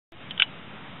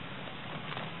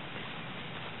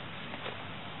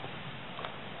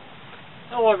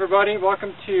Hello everybody,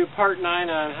 welcome to part 9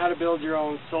 on how to build your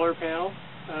own solar panel.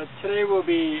 Today we'll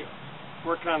be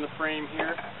working on the frame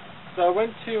here. So I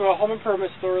went to a home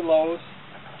improvement store, Lowe's,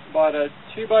 bought a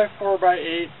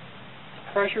 2x4x8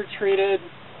 pressure treated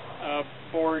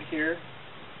board here.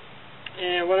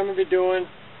 And what I'm going to be doing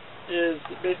is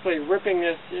basically ripping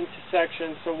this into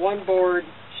sections. So one board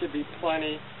should be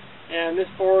plenty. And this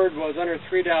board was under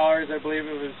 $3, I believe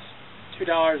it was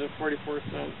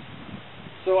 $2.44.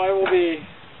 So I will be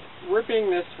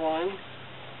ripping this one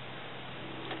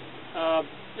 1.5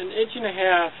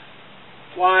 inches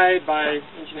wide by 1.5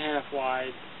 inches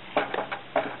wide.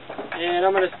 And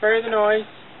I'm going to spare the noise,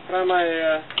 put on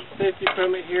my safety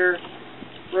equipment here,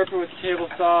 rip it with the table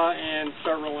saw, and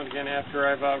start rolling again after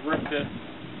I've ripped it.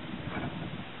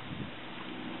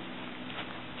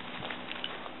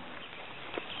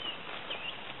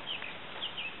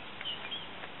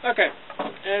 Okay,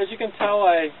 as you can tell,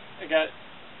 I got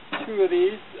 2 of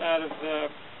these out of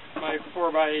my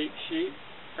 4x8 sheet,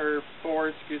 or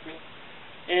board, excuse me,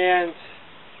 and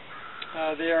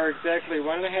they are exactly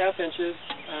 1.5 inches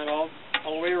and all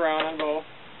the way around on both.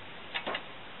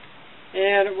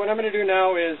 And what I'm going to do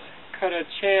now is cut a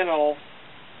channel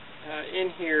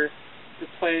in here to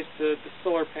place the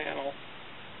solar panel.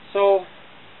 So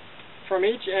from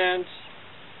each end,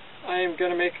 I am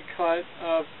going to make a cut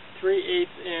of 3/8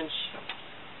 inch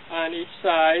on each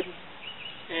side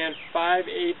and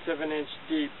 5/8 of an inch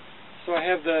deep. So I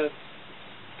have the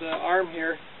arm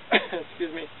here,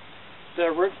 excuse me,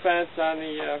 the root fence on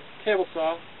the table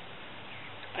saw.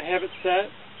 I have it set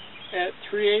at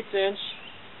 3/8 inch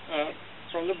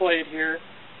from the blade here,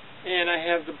 and I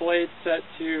have the blade set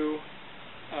to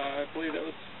I believe that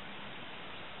was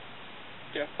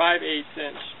 5/8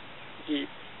 inch deep.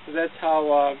 So that's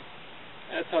how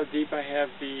deep I have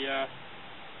the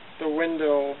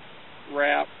window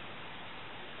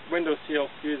seal,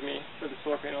 excuse me, for the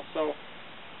solar panel. So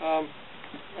what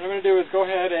I'm going to do is go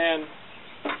ahead and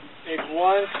make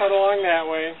one cut along that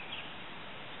way.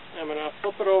 I'm going to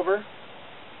flip it over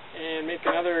and make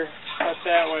another cut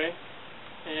that way.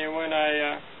 And when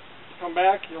I come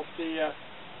back, you'll see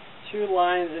 2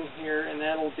 lines in here, and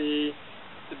that'll be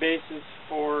the basis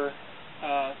for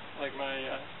like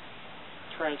my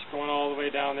trench going all the way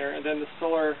down there, and then the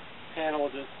solar panel will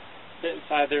just fit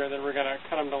inside there, and then we're going to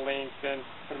cut them to length and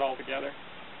put it all together.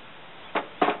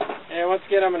 And once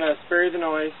again, I'm going to spare the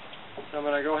noise, so I'm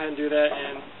going to go ahead and do that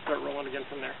and start rolling again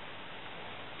from there.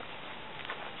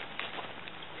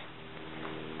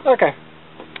 Okay,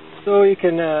 so you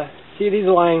can see these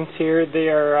lines here. They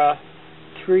are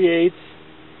 3/8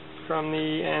 from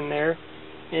the end there,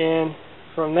 and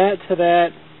from that to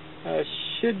that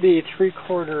should be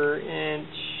 3/4 inch.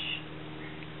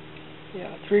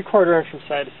 Yeah, 3/4 inch from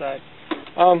side to side.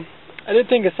 I did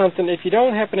think of something. If you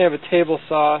don't happen to have a table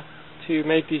saw to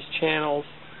make these channels,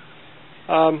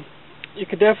 you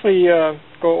could definitely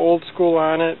go old school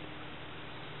on it.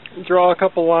 Draw a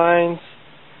couple lines.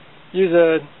 Use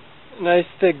a nice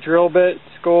thick drill bit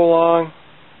to go along.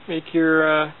 Make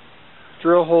your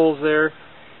drill holes there,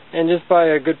 and just buy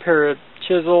a good pair of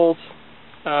chisels,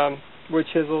 wood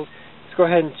chisels. Just go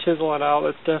ahead and chisel it out.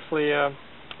 That's definitely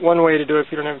one way to do it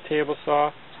if you don't have a table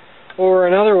saw. Or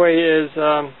another way is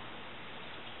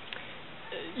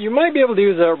you might be able to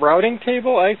use a routing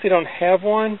table. I actually don't have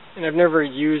one, and I've never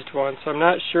used one, so I'm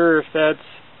not sure if that's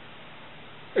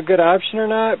a good option or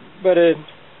not, but to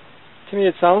me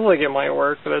it sounds like it might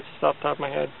work, but that's just off the top of my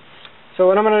head. So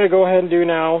what I'm going to go ahead and do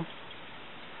now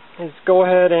is go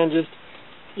ahead and just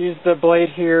use the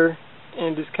blade here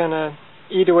and just kind of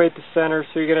eat away at the center,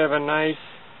 so you're going to have a nice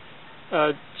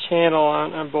channel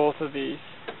on both of these.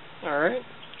 Alright.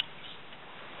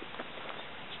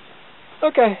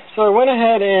 Okay, so I went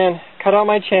ahead and cut out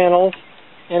my channels,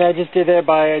 and I just did that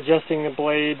by adjusting the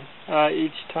blade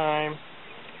each time.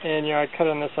 And I cut it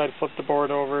on this side, flip the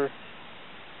board over,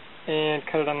 and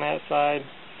cut it on that side,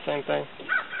 same thing.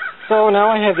 So now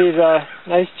I have these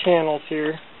nice channels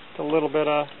here, with a little bit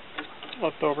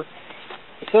left over.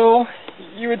 So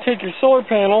you would take your solar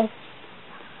panel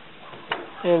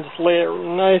and just lay it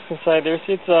nice inside there.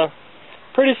 See, it's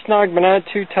pretty snug, but not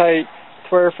too tight, to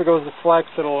where if it goes to flex,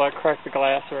 it'll crack the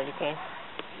glass or anything.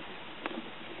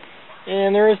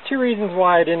 And there is 2 reasons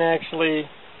why I didn't actually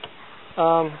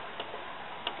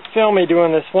film me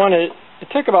doing this. One, it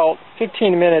took about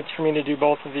 15 minutes for me to do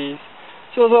both of these,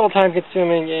 so it's a little time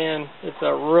consuming, and it's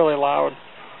really loud.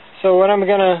 So what I'm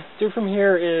going to do from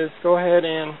here is go ahead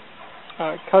and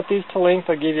cut these to length.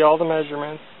 I'll give you all the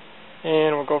measurements,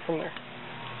 and we'll go from there.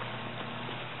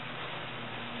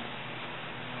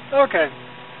 Okay,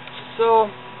 so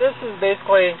this is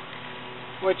basically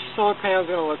what your solar panel is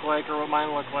going to look like, or what mine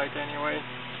will look like anyway.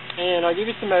 And I'll give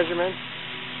you some measurements.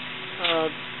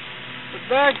 The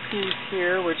back piece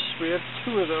here, which we have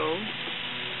 2 of those,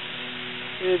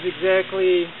 is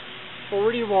exactly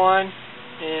 41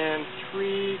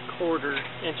 3/4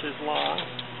 inches long.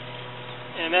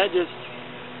 And that just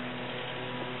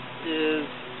is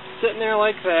sitting there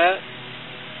like that.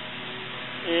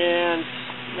 And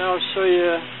now I'll show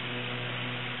you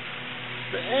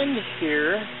the end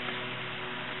here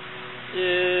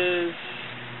is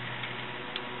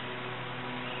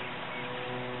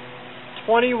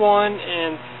 21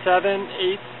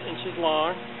 7/8 inches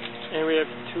long, and we have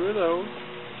 2 of those.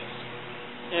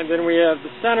 And then we have the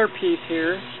center piece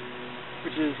here,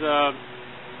 which is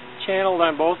channeled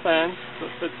on both ends, so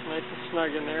it fits nice and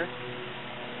snug in there.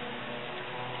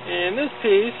 And this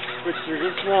piece, which is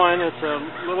just one, it's a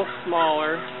little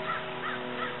smaller.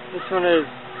 This one is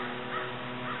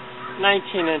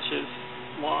 19 inches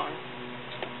long.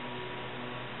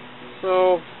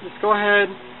 So just go ahead,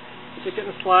 stick it in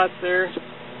the slots there,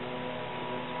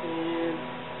 and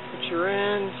put your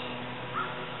ends.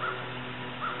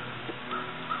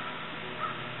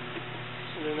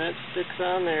 And then that sticks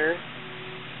on there.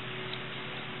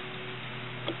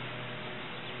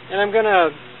 And I'm going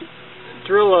to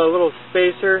drill a little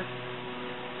spacer,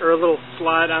 or a little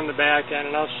slot on the back end,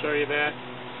 and I'll show you that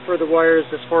for the wires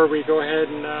before we go ahead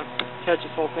and attach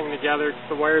this whole thing together.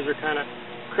 The wires are kind of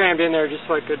crammed in there just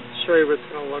so I could show you what it's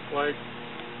going to look like.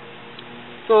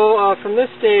 So from this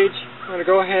stage, I'm going to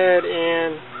go ahead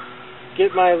and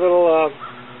get my little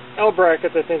L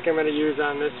brackets I think I'm going to use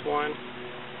on this one.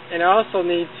 And I also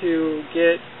need to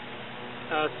get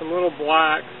some little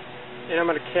blocks, and I'm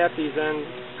going to cap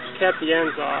the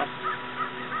ends off.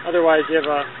 Otherwise you have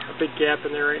a big gap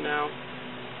in there right now.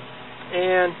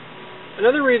 And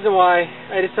another reason why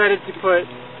I decided to put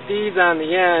these on the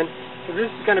end is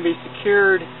this is going to be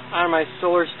secured on my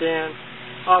solar stand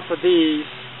off of these,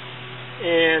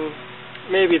 and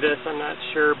maybe this, I'm not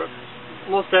sure, but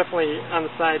most definitely on the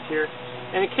sides here.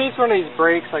 And in case one of these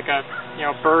breaks, like a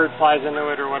bird flies into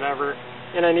it or whatever,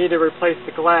 and I need to replace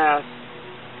the glass,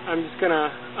 I'm just going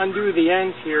to undo the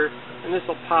ends here, and this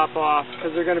will pop off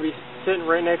because they're going to be sitting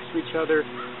right next to each other,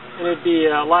 and it'd be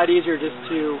a lot easier just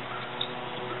to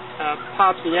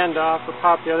pop the end off or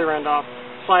pop the other end off,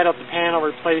 slide out the panel,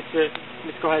 replace it, and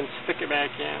just go ahead and stick it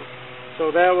back in. So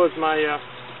that was my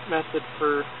method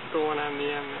for going on the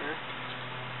end there.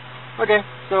 Okay,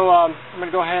 so I'm going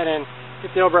to go ahead and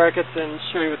get the L brackets and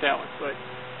show you what that looks like.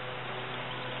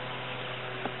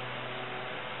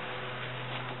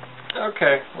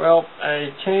 Okay, well, I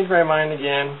changed my mind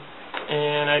again,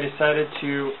 and I decided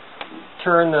to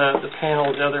turn the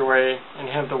panel the other way and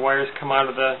have the wires come out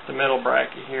of the middle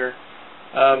bracket here.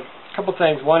 A couple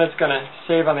things. One, it's going to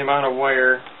save on the amount of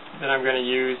wire that I'm going to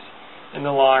use in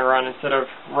the long run. Instead of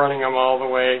running them all the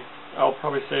way, I'll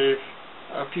probably save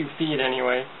a few feet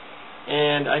anyway.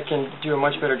 And I can do a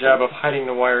much better job of hiding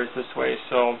the wires this way.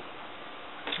 So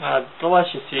the less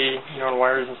you see, in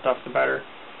wires and stuff, the better.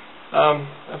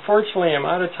 Unfortunately, I'm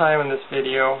out of time in this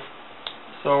video.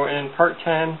 So in part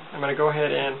 10, I'm going to go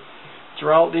ahead and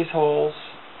drill out these holes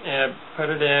and put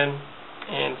it in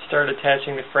and start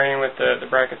attaching the frame with the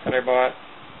brackets that I bought.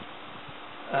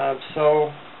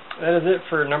 So that is it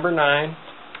for number 9.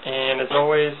 And as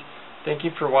always, thank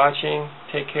you for watching.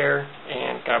 Take care,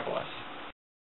 and God bless.